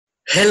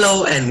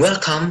Hello and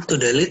welcome to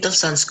the Little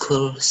Sun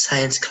School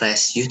Science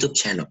Class YouTube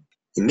channel.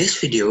 In this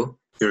video,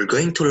 you're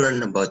going to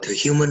learn about the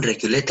human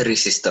regulatory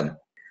system.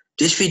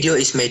 This video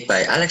is made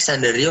by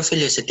Alexander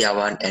Riovilio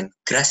Setiawan and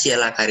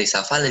Graciela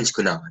Carissa Valens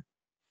Gunawan.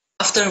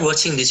 After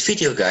watching this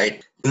video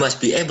guide, you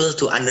must be able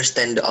to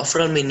understand the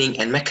overall meaning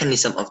and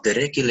mechanism of the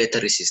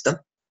regulatory system,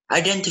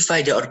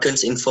 identify the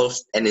organs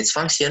involved and its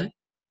function,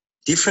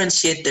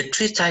 differentiate the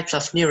three types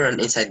of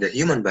neuron inside the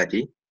human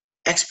body,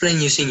 explain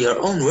using your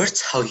own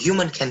words how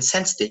human can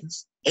sense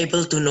things,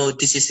 able to know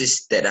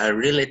diseases that are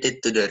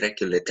related to the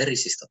regulatory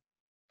system.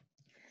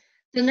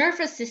 The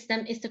nervous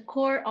system is the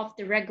core of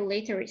the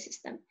regulatory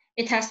system.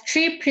 It has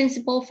three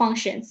principal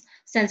functions: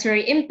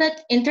 sensory input,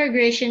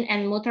 integration,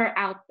 and motor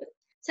output.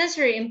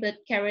 Sensory input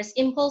carries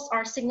impulse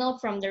or signal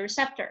from the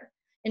receptor.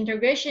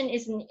 Integration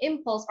is an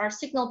impulse or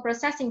signal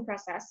processing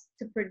process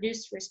to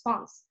produce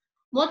response.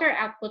 Motor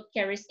output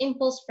carries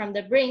impulse from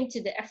the brain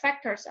to the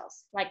effector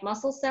cells, like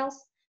muscle cells,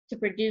 to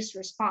produce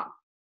response.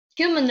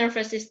 Human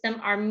nervous system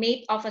are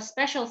made of a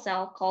special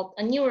cell called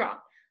a neuron.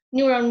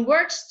 Neuron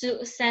works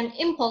to send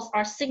impulse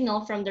or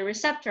signal from the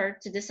receptor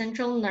to the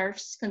central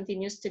nerves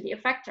continuous to the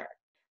effector.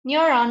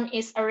 Neuron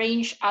is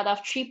arranged out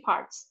of three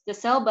parts: the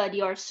cell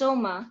body or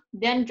soma,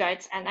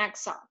 dendrites, and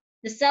axon.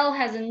 The cell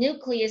has a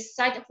nucleus,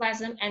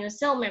 cytoplasm, and a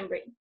cell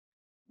membrane.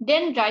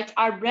 Dendrites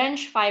are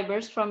branch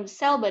fibers from the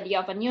cell body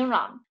of a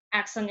neuron.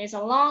 Axon is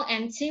a long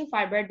and thin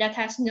fiber that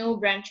has no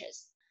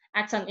branches.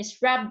 Axon is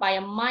wrapped by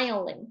a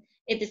myelin.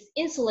 It is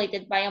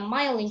insulated by a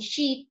myelin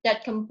sheath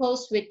that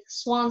composed with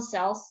Schwann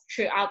cells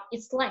throughout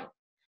its length.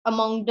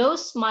 Among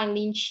those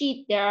myelin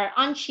sheaths, there are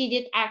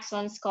unsheathed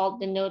axons called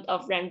the node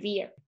of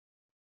Ranvier.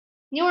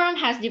 Neuron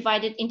has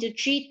divided into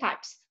three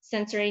types: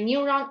 sensory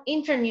neuron,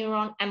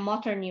 interneuron, and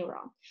motor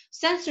neuron.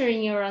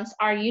 Sensory neurons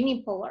are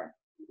unipolar,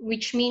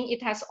 which means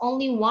it has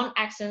only one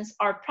axon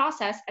or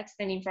process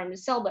extending from the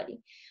cell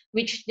body,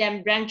 which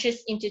then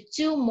branches into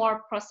two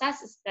more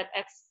processes that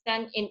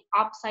extend in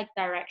opposite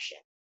direction.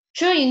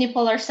 True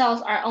unipolar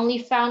cells are only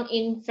found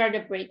in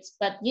vertebrates,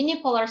 but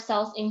unipolar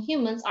cells in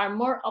humans are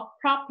more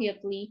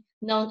appropriately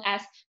known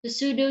as the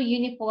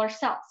pseudo-unipolar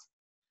cells.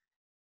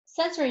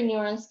 Sensory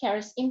neurons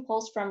carry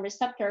impulse from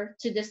receptor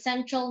to the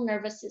central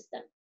nervous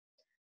system.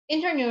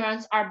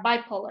 Interneurons are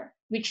bipolar,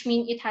 which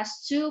means it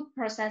has two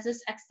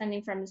processes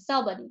extending from the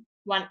cell body,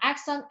 one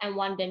axon and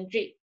one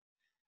dendrite.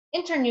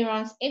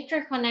 Interneurons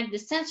interconnect the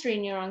sensory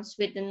neurons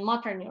with the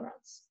motor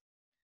neurons.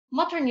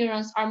 Motor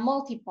neurons are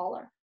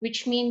multipolar,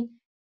 which means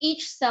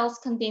each cell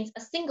contains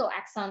a single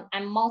axon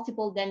and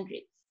multiple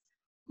dendrites.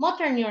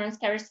 Motor neurons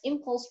carry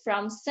impulse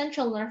from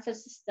central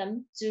nervous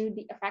system to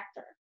the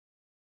effector.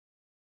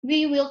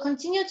 We will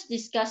continue to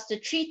discuss the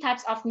three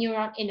types of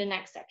neuron in the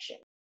next section.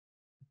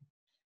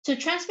 To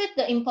transmit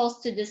the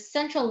impulse to the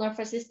central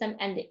nervous system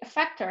and the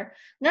effector,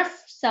 nerve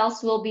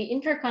cells will be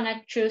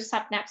interconnected through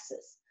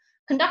synapses.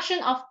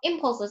 Conduction of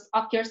impulses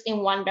occurs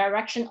in one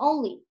direction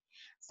only.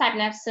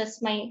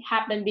 Synapses may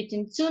happen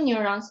between two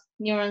neurons,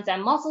 neurons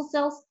and muscle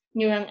cells,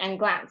 neuron and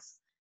glands.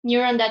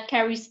 Neuron that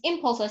carries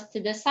impulses to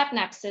the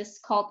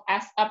synapses called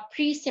as a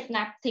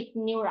presynaptic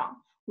neuron,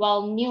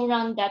 while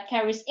neuron that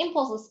carries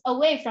impulses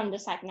away from the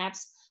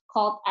synapse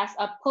called as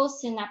a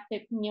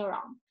postsynaptic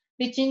neuron.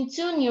 Between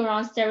two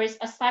neurons, there is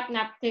a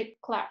synaptic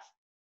cleft.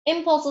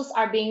 Impulses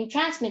are being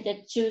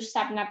transmitted through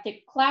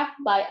synaptic cleft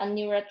by a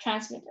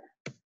neurotransmitter.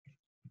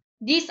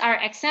 These are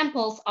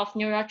examples of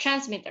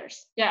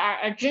neurotransmitters. There are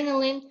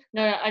adrenaline,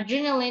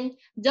 noradrenaline,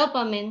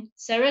 dopamine,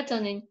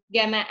 serotonin,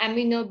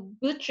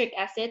 gamma-aminobutyric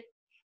acid,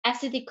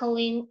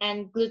 acetylcholine,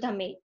 and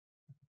glutamate.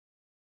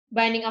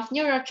 Binding of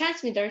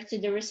neurotransmitters to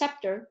the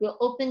receptor will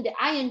open the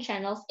ion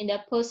channels in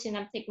the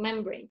postsynaptic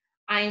membrane.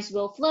 Ions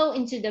will flow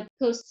into the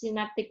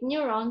postsynaptic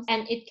neurons,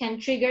 and it can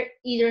trigger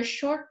either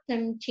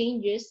short-term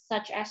changes,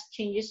 such as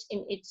changes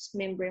in its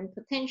membrane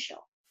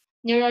potential.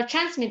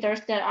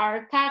 Neurotransmitters that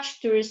are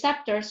attached to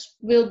receptors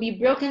will be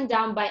broken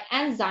down by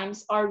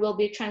enzymes or will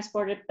be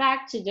transported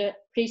back to the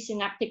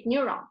presynaptic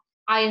neuron.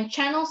 Ion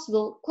channels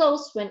will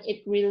close when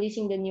it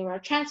releasing the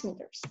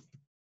neurotransmitters.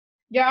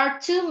 There are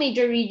two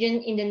major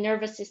regions in the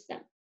nervous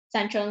system: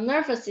 central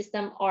nervous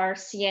system or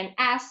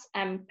CNS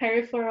and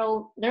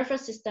peripheral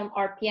nervous system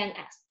or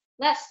PNS.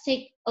 Let's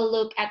take a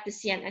look at the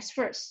CNS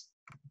first.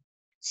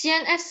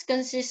 CNS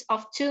consists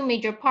of two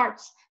major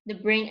parts, the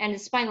brain and the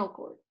spinal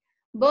cord.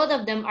 Both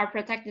of them are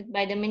protected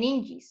by the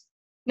meninges.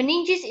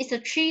 Meninges is a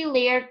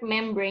three-layered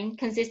membrane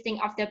consisting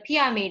of the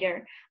pia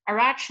mater,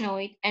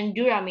 arachnoid, and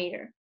dura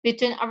mater.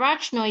 Between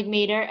arachnoid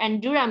mater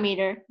and dura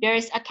mater, there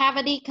is a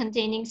cavity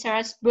containing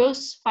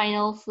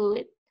cerebrospinal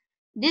fluid.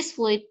 This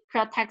fluid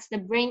protects the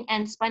brain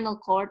and spinal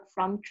cord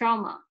from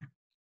trauma.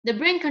 The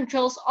brain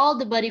controls all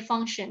the body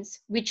functions,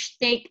 which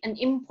take an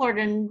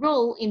important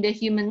role in the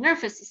human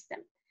nervous system.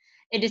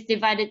 It is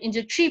divided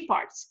into three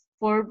parts: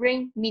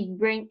 forebrain,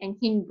 midbrain, and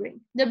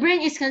hindbrain. The brain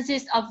is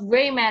consists of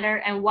gray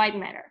matter and white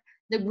matter.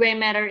 The gray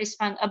matter is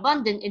found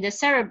abundant in the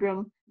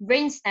cerebrum,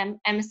 brainstem,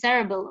 and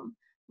cerebellum,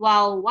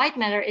 while white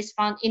matter is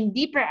found in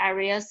deeper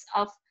areas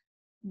of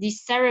the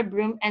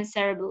cerebrum and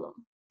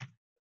cerebellum.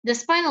 The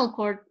spinal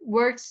cord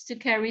works to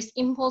carry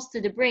impulse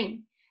to the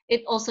brain.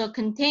 It also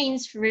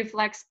contains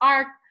reflex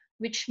arc,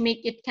 which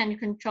make it can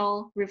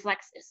control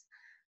reflexes.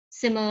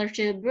 Similar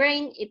to the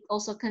brain, it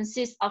also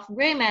consists of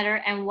gray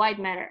matter and white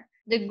matter.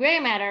 The gray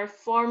matter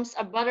forms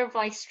a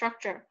butterfly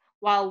structure,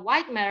 while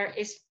white matter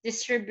is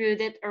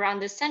distributed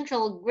around the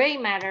central gray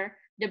matter,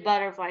 the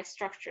butterfly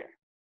structure.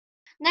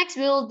 Next,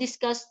 we will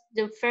discuss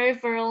the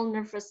peripheral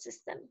nervous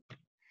system.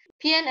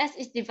 PNS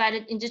is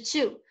divided into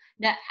two,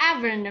 the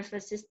afferent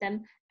nervous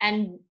system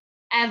and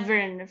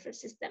afferent nervous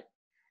system.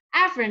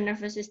 Afferent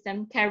nervous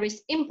system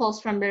carries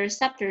impulse from the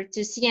receptor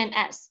to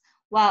CNS,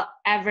 while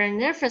afferent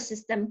nervous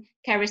system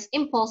carries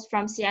impulse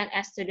from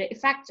CNS to the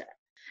effector.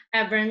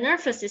 Afferent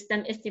nervous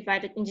system is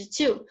divided into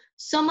two,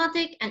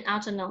 somatic and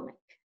autonomic.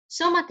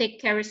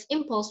 Somatic carries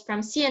impulse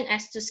from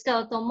CNS to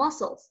skeletal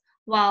muscles,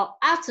 while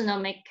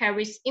autonomic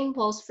carries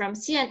impulse from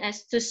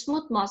CNS to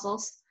smooth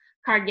muscles,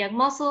 cardiac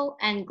muscle,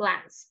 and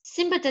glands.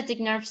 Sympathetic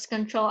nerves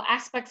control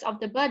aspects of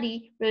the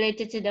body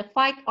related to the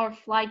fight or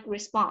flight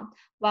response,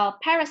 while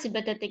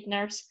parasympathetic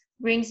nerves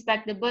brings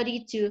back the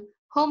body to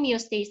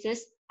homeostasis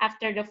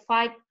after the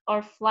fight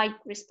or flight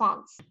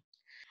response.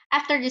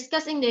 After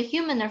discussing the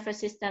human nervous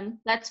system,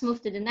 let's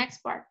move to the next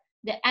part,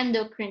 the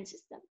endocrine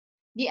system.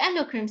 The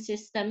endocrine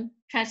system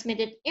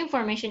transmitted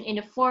information in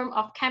the form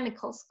of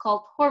chemicals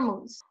called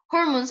hormones.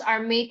 Hormones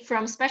are made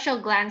from special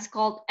glands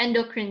called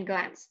endocrine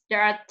glands.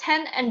 There are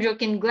 10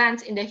 endocrine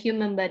glands in the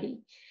human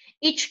body.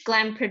 Each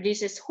gland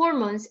produces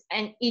hormones,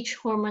 and each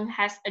hormone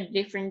has a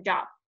different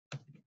job.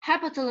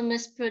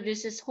 Hypothalamus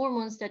produces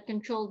hormones that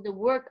control the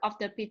work of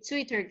the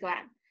pituitary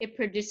gland. It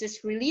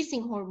produces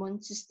releasing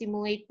hormones to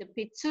stimulate the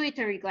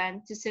pituitary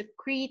gland to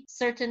secrete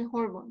certain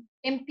hormone.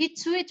 In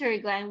pituitary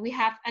gland, we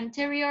have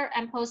anterior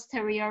and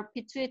posterior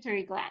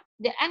pituitary gland.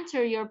 The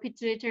anterior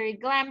pituitary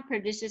gland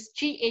produces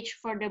GH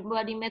for the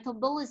body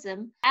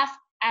metabolism,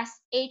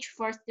 FSH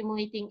for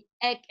stimulating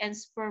egg and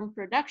sperm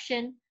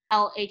production,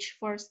 LH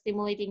for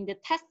stimulating the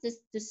testes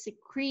to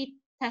secrete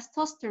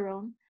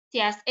testosterone,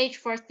 TSH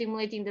for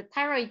stimulating the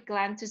thyroid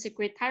gland to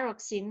secrete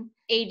thyroxine,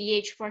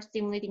 ADH for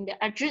stimulating the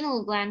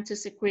adrenal gland to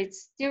secrete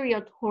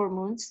steroid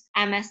hormones,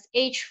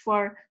 MSH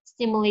for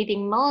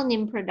stimulating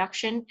melanin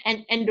production,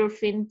 and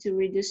endorphin to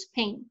reduce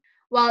pain.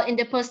 While in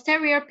the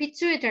posterior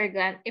pituitary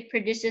gland, it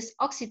produces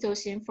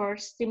oxytocin for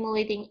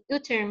stimulating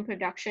uterine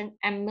production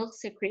and milk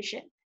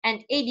secretion,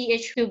 and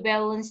ADH to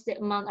balance the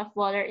amount of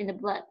water in the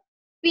blood.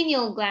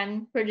 Pineal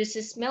gland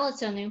produces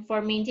melatonin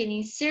for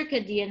maintaining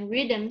circadian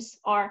rhythms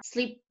or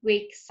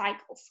sleep-wake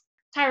cycles.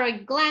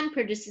 Thyroid gland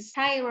produces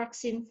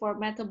thyroxine for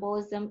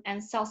metabolism and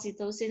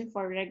calcitonin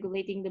for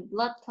regulating the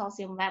blood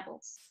calcium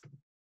levels.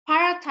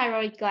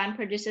 Parathyroid gland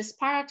produces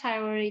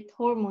parathyroid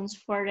hormones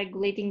for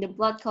regulating the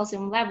blood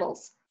calcium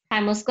levels.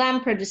 Thymus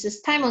gland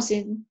produces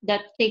thymosin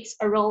that takes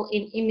a role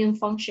in immune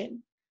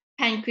function.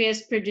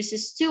 Pancreas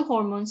produces two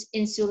hormones,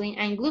 insulin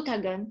and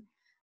glucagon.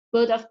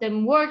 Both of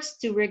them works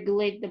to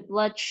regulate the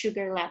blood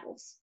sugar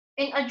levels.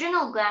 In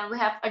adrenal gland, we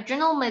have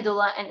adrenal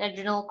medulla and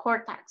adrenal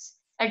cortex.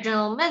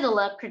 Adrenal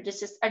medulla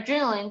produces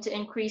adrenaline to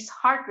increase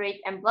heart rate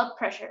and blood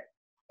pressure.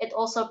 It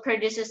also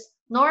produces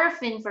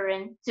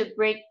norepinephrine to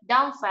break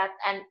down fat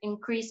and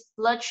increase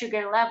blood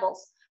sugar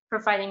levels,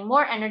 providing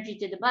more energy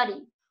to the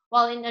body.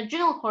 While in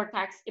adrenal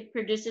cortex, it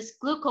produces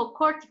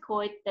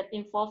glucocorticoid that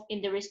involve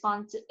in the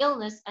response to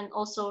illness and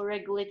also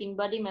regulating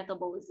body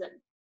metabolism,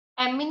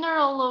 and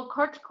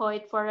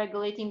mineralocorticoid for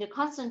regulating the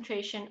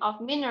concentration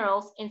of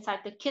minerals inside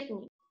the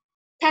kidney.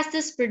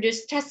 Testes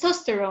produce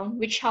testosterone,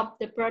 which helps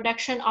the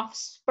production of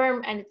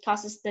sperm, and it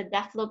causes the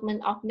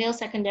development of male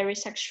secondary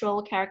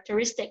sexual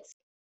characteristics.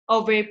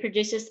 Ovary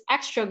produces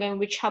estrogen,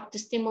 which helps to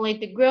stimulate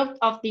the growth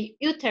of the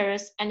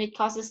uterus, and it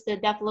causes the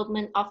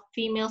development of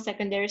female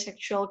secondary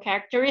sexual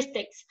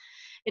characteristics.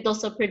 It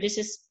also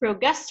produces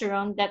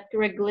progesterone that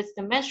regulates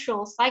the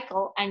menstrual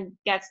cycle and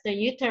gets the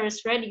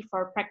uterus ready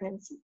for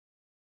pregnancy.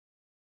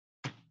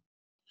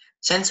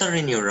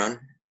 Sensory neuron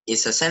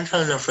is a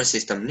central nervous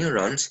system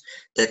neurons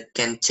that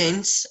can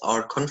change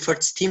or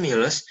convert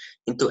stimulus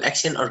into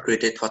action or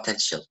graded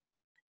potential.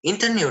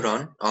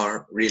 Interneuron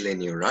or relay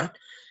neuron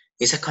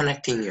is a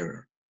connecting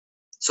neuron,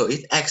 so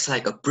it acts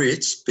like a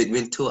bridge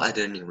between two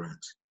other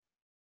neurons.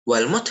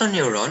 While motor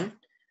neuron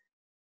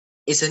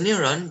is a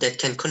neuron that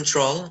can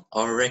control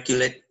or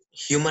regulate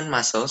human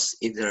muscles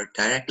either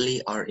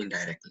directly or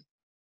indirectly.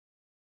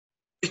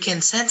 We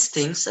can sense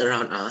things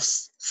around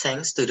us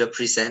thanks to the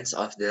presence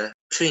of the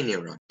three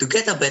neurons. To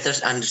get a better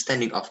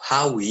understanding of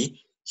how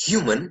we,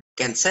 human,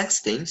 can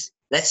sense things,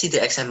 let's see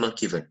the example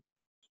given.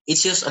 It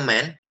shows a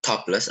man,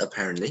 topless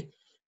apparently,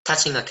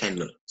 touching a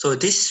candle. So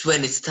this is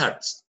when it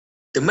starts.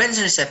 The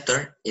man's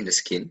receptor in the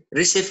skin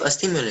receives a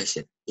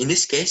stimulation, in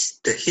this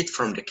case, the heat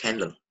from the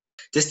candle.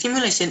 The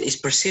stimulation is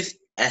perceived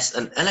as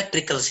an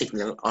electrical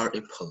signal or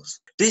impulse.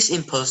 This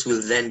impulse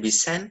will then be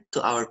sent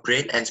to our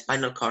brain and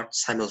spinal cord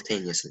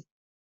simultaneously.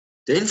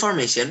 The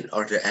information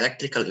or the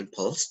electrical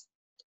impulse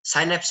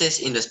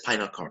synapses in the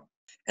spinal cord,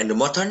 and the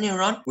motor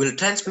neuron will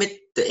transmit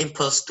the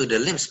impulse to the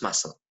limbs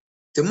muscle.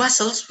 The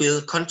muscles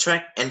will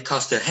contract and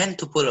cause the hand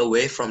to pull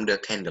away from the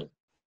candle.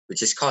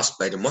 which is caused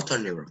by the motor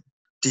neuron.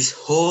 This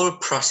whole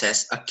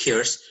process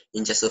occurs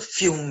in just a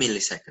few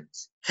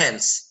milliseconds,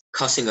 hence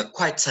causing a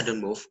quite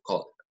sudden move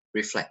called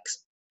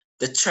reflex.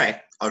 The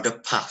track or the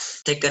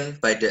path taken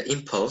by the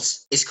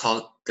impulse is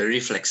called the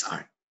reflex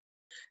arc.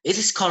 It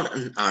is called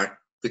an arc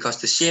because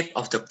the shape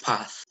of the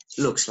path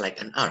looks like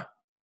an arc.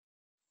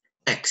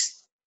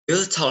 Next,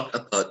 we'll talk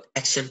about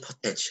action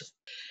potential.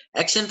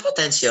 Action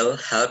potential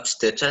helps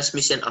the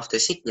transmission of the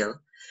signal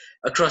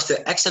across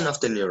the axon of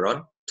the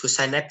neuron to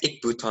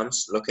synaptic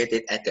buttons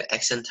located at the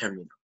axon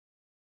terminal.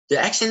 The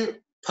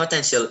action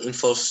potential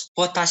involves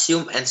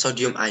potassium and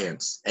sodium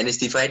ions and is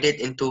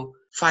divided into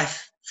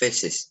 5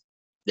 phases.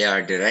 They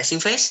are the rising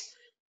phase,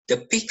 the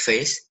peak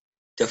phase,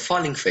 the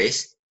falling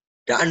phase,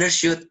 the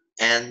undershoot,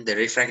 and the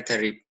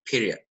refractory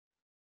period.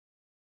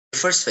 The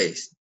first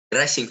phase, the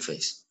rising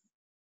phase.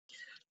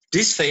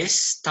 This phase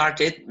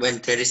started when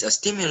there is a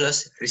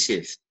stimulus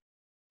received,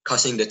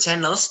 causing the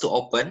channels to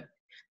open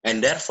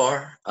and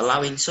therefore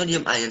allowing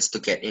sodium ions to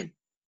get in.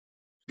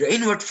 The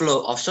inward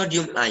flow of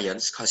sodium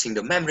ions causing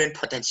the membrane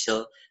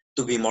potential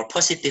to be more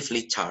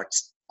positively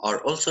charged,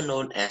 or also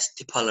known as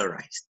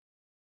depolarized.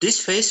 This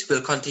phase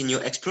will continue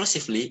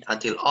explosively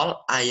until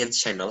all ion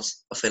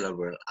channels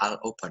available are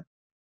open,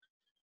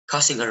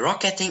 causing a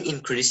rocketing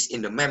increase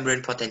in the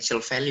membrane potential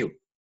value.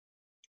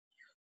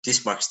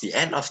 This marks the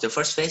end of the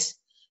first phase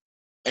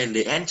and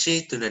the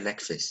entry to the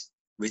next phase,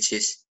 which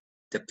is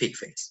the peak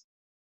phase.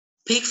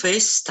 Peak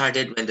phase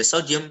started when the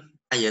sodium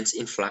ions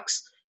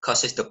influx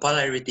causes the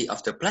polarity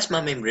of the plasma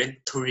membrane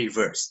to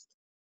reverse.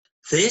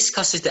 This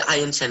causes the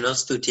ion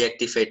channels to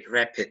deactivate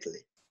rapidly.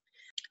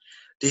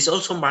 This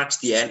also marks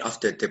the end of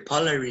the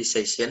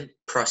depolarization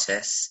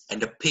process and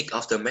the peak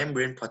of the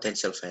membrane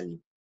potential value.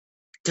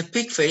 The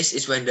peak phase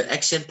is when the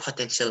action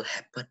potential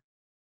happens.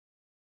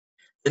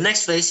 The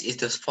next phase is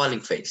the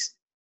falling phase.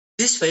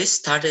 This phase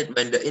started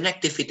when the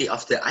inactivity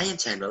of the ion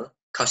channel,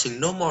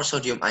 causing no more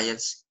sodium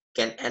ions,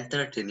 can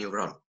enter the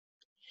neuron.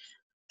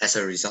 As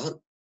a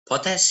result,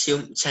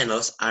 potassium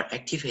channels are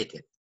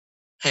activated.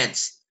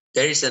 Hence,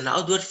 there is an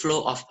outward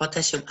flow of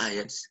potassium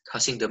ions,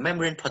 causing the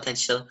membrane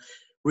potential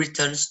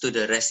returns to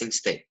the resting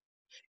state.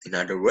 In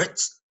other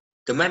words,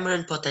 the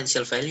membrane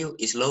potential value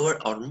is lower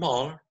or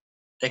more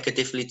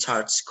negatively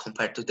charged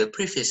compared to the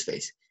previous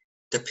phase,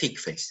 the peak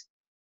phase.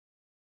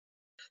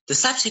 The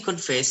subsequent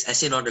phase, as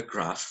seen on the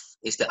graph,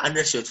 is the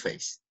undershoot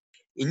phase.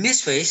 In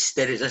this phase,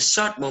 there is a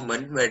short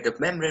moment where the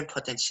membrane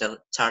potential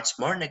charged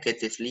more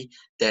negatively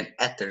than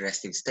at the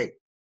resting state.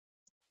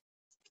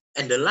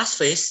 And the last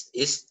phase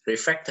is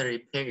refractory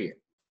period.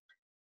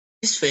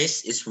 This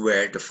phase is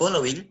where the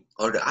following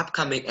or the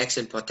upcoming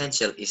action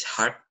potential is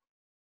hard,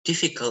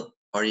 difficult,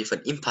 or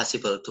even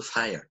impossible to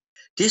fire.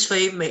 This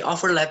phase may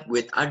overlap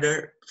with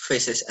other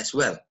phases as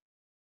well.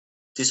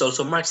 This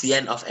also marks the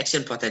end of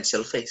action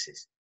potential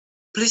phases.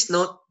 Please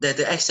note that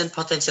the action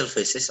potential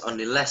phases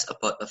only last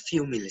about a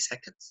few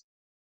milliseconds.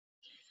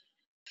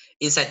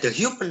 Inside the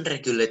human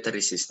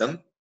regulatory system,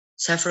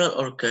 several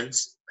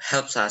organs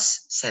help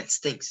us sense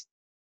things.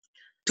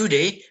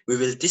 Today, we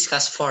will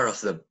discuss 4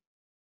 of them: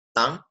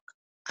 tongue,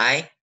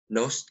 eye,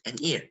 nose, and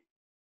ear.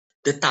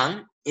 The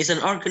tongue is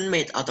an organ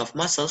made out of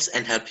muscles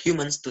and helps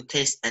humans to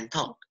taste and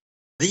talk.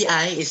 The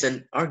eye is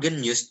an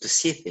organ used to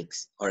see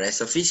things, or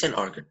as a vision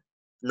organ.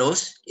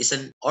 Nose is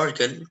an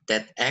organ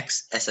that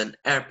acts as an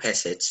air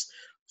passage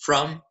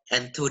from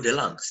and to the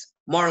lungs,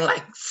 more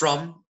like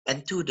from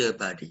and to the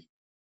body.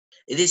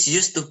 It is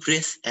used to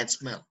breathe and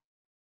smell.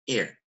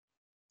 Ear.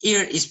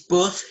 Ear is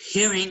both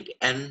hearing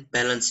and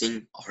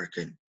balancing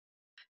organ.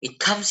 It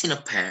comes in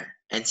a pair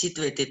and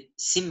situated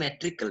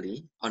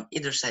symmetrically on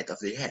either side of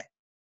the head.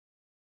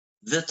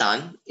 The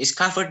tongue is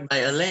covered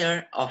by a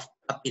layer of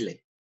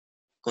papillae,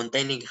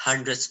 containing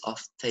hundreds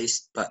of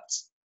taste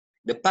buds.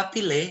 The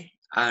papillae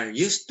are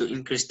used to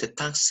increase the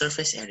tongue's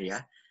surface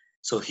area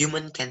so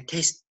humans can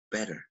taste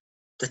better.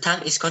 The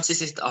tongue is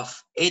consisted of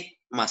 8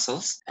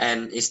 muscles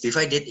and is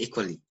divided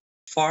equally,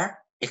 4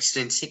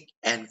 extrinsic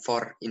and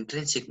 4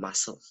 intrinsic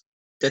muscles.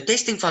 The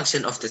tasting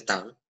function of the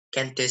tongue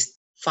can taste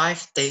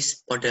 5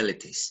 taste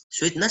modalities: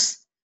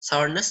 sweetness,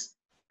 sourness,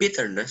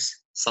 bitterness,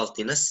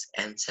 saltiness,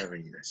 and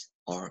savoriness,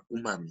 or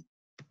umami.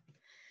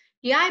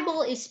 The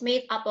eyeball is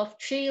made up of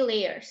 3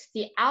 layers: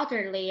 the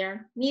outer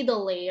layer,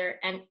 middle layer,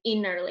 and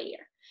inner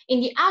layer. In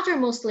the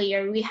outermost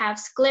layer, we have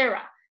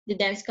sclera, the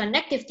dense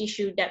connective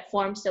tissue that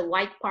forms the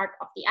white part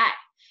of the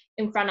eye.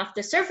 In front of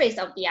the surface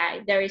of the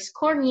eye, there is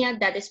cornea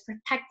that is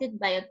protected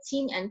by a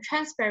thin and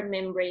transparent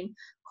membrane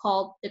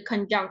called the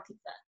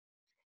conjunctiva.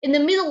 In the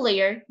middle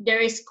layer,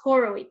 there is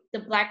choroid, the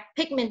black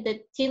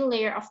pigmented thin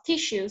layer of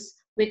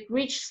tissues with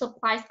rich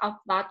supplies of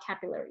blood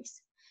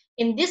capillaries.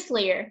 In this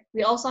layer,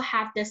 we also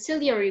have the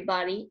ciliary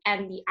body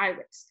and the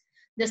iris.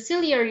 The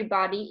ciliary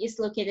body is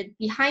located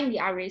behind the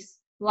iris,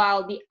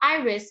 while the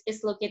iris is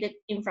located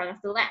in front of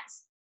the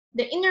lens.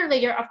 The inner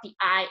layer of the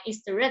eye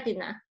is the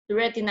retina. The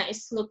retina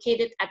is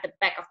located at the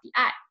back of the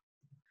eye.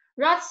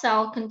 Rod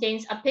cell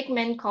contains a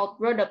pigment called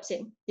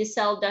rhodopsin. This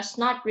cell does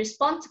not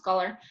respond to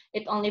color,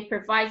 it only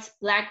provides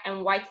black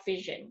and white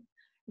vision.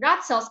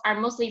 Rod cells are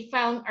mostly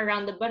found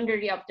around the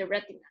boundary of the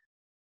retina.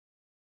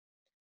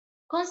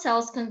 Cone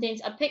cells contains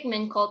a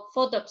pigment called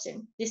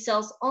photopsin. This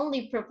cells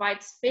only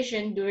provides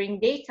vision during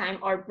daytime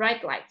or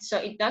bright light, so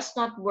it does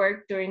not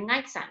work during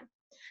nighttime.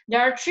 There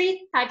are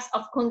three types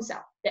of cone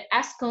cell: the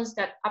S cones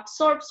that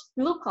absorbs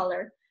blue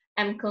color,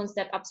 M cones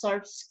that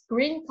absorbs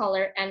green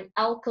color, and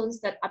L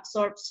cones that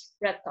absorbs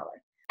red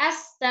color.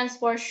 S stands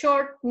for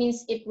short,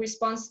 means it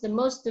responds the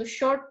most to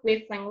short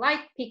wavelength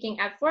light, peaking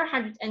at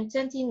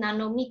 420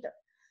 nanometer.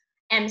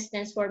 M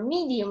stands for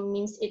medium,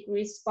 means it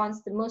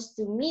responds the most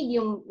to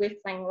medium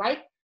wavelength light,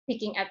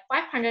 peaking at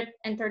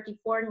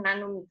 534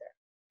 nanometer.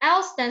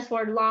 L stands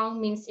for long,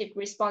 means it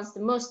responds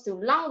the most to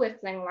long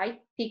wavelength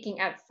light,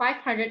 peaking at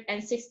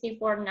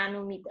 564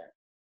 nanometer.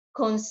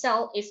 Cone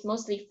cell is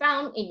mostly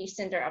found in the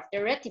center of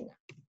the retina.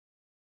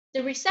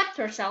 The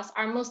receptor cells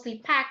are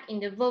mostly packed in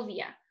the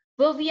fovea.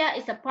 Fovea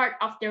is a part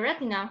of the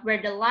retina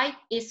where the light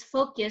is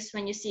focused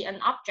when you see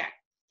an object.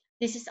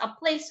 This is a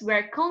place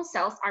where cone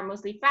cells are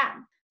mostly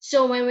found.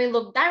 So when we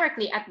look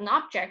directly at an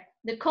object,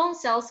 the cone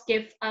cells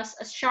give us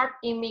a sharp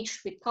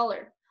image with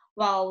color,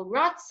 while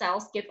rod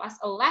cells give us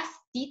a less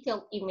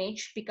detailed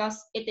image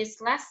because it is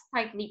less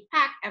tightly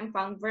packed and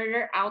found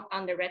further out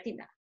on the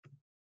retina.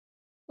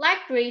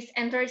 Light rays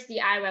enters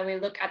the eye when we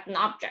look at an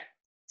object.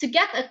 To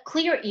get a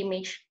clear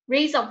image,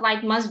 rays of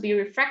light must be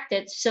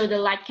refracted so the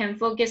light can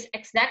focus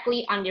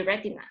exactly on the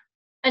retina.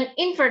 An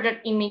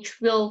inverted image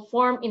will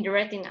form in the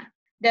retina.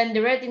 Then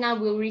the retina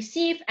will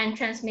receive and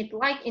transmit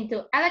light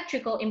into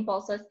electrical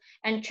impulses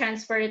and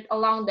transfer it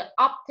along the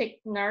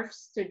optic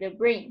nerves to the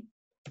brain.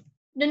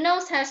 The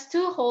nose has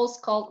two holes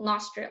called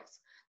nostrils.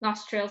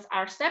 Nostrils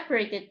are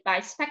separated by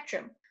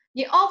spectrum.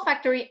 The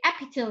olfactory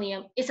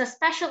epithelium is a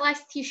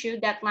specialized tissue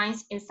that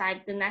lies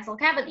inside the nasal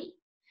cavity.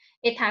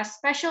 It has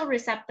special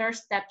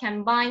receptors that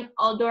can bind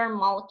odor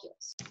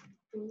molecules.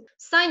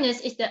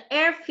 Sinus is the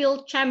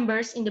air-filled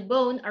chambers in the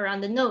bone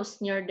around the nose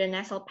near the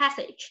nasal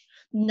passage.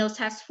 The nose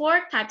has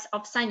four types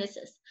of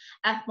sinuses: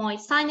 ethmoid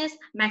sinus,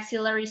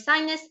 maxillary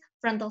sinus,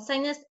 frontal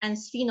sinus, and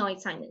sphenoid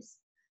sinus.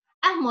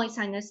 Ethmoid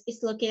sinus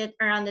is located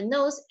around the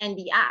nose and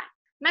the eye.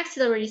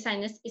 Maxillary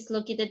sinus is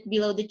located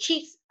below the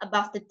cheeks,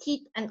 above the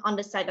teeth, and on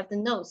the side of the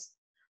nose.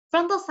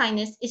 Frontal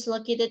sinus is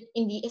located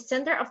in the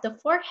center of the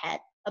forehead,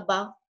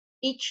 above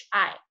each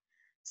eye.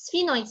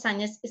 Sphenoid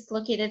sinus is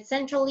located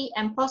centrally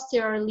and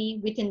posteriorly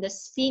within the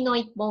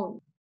sphenoid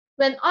bone.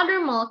 When other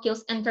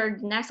molecules enter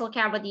the nasal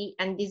cavity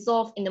and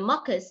dissolve in the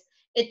mucus,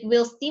 it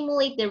will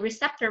stimulate the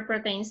receptor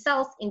protein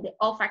cells in the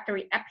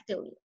olfactory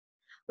epithelium.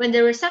 When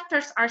the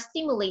receptors are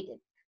stimulated,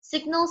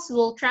 signals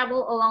will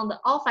travel along the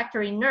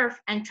olfactory nerve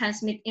and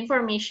transmit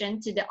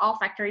information to the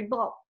olfactory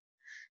bulb.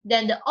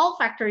 Then the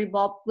olfactory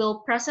bulb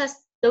will process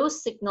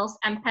those signals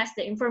and pass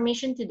the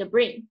information to the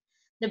brain.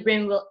 The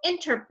brain will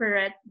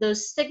interpret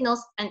those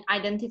signals and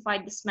identify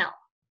the smell.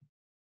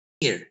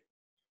 Ear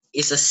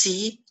is a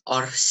C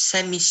or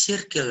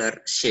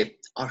semicircular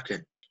shaped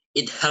organ.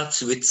 It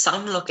helps with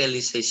sound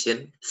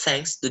localization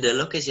thanks to the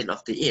location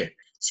of the ear,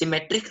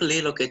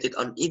 symmetrically located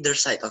on either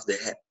side of the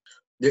head.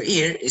 The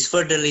ear is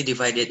furtherly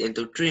divided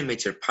into three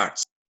major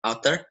parts: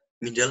 outer,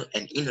 middle,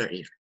 and inner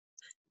ear.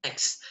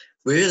 Next,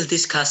 we will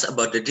discuss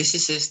about the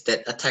diseases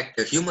that attack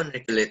the human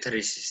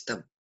regulatory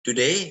system.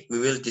 Today, we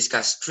will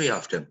discuss three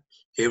of them: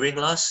 hearing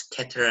loss,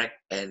 cataract,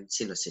 and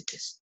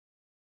sinusitis.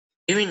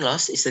 Hearing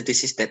loss is a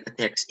disease that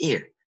attacks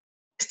ear.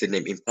 As the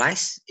name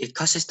implies, it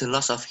causes the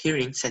loss of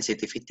hearing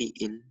sensitivity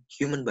in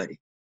human body.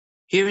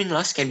 Hearing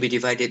loss can be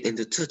divided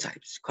into two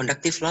types: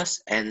 conductive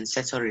loss and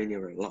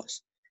sensorineural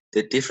loss.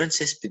 The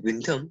differences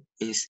between them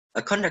is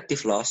a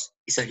conductive loss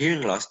is a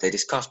hearing loss that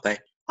is caused by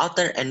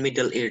outer and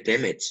middle ear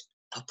damage.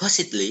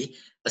 Oppositely,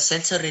 a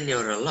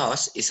sensorineural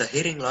loss is a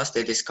hearing loss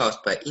that is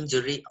caused by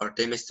injury or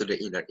damage to the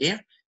inner ear,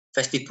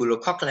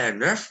 vestibulocochlear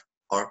nerve,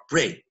 or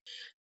brain.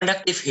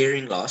 Conductive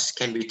hearing loss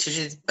can be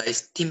treated by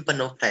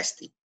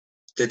tympanoplasty.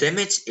 The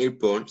damaged ear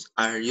bones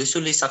are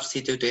usually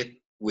substituted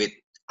with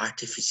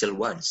artificial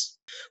ones,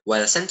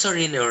 while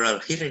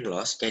sensorineural hearing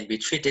loss can be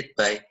treated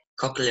by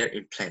cochlear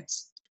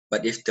implants.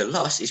 But if the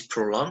loss is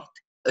prolonged,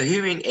 a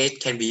hearing aid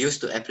can be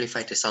used to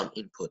amplify the sound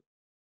input.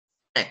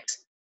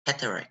 Next,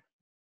 cataract.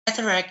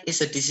 Cataract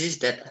is a disease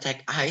that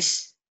attacks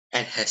eyes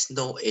and has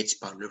no age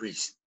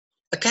boundaries.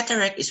 A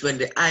cataract is when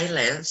the eye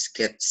lens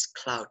gets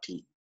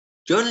cloudy.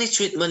 The only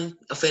treatment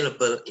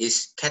available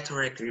is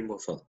cataract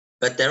removal,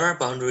 but there are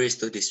boundaries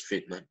to this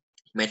treatment.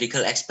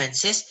 Medical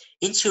expenses,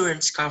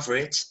 insurance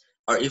coverage,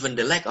 or even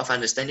the lack of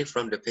understanding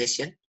from the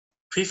patient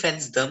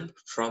prevents them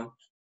from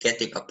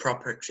getting a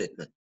proper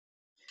treatment.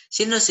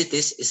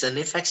 Sinusitis is an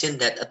infection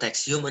that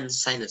attacks human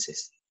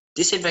sinuses.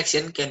 This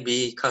infection can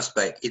be caused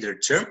by either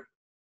germ,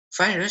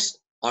 virus,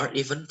 or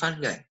even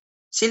fungi.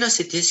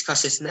 Sinusitis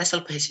causes nasal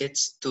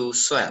passages to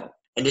swell,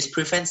 and this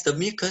prevents the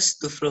mucus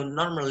to flow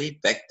normally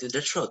back to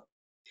the throat.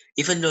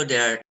 Even though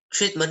there are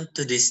treatments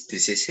to these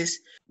diseases,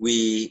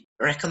 we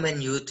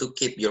recommend you to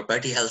keep your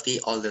body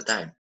healthy all the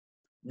time.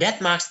 That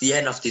marks the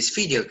end of this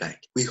video guide.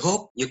 We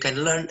hope you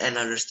can learn and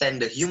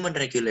understand the human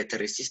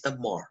regulatory system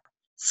more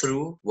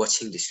through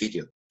watching this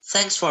video.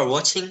 Thanks for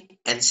watching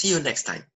and see you next time.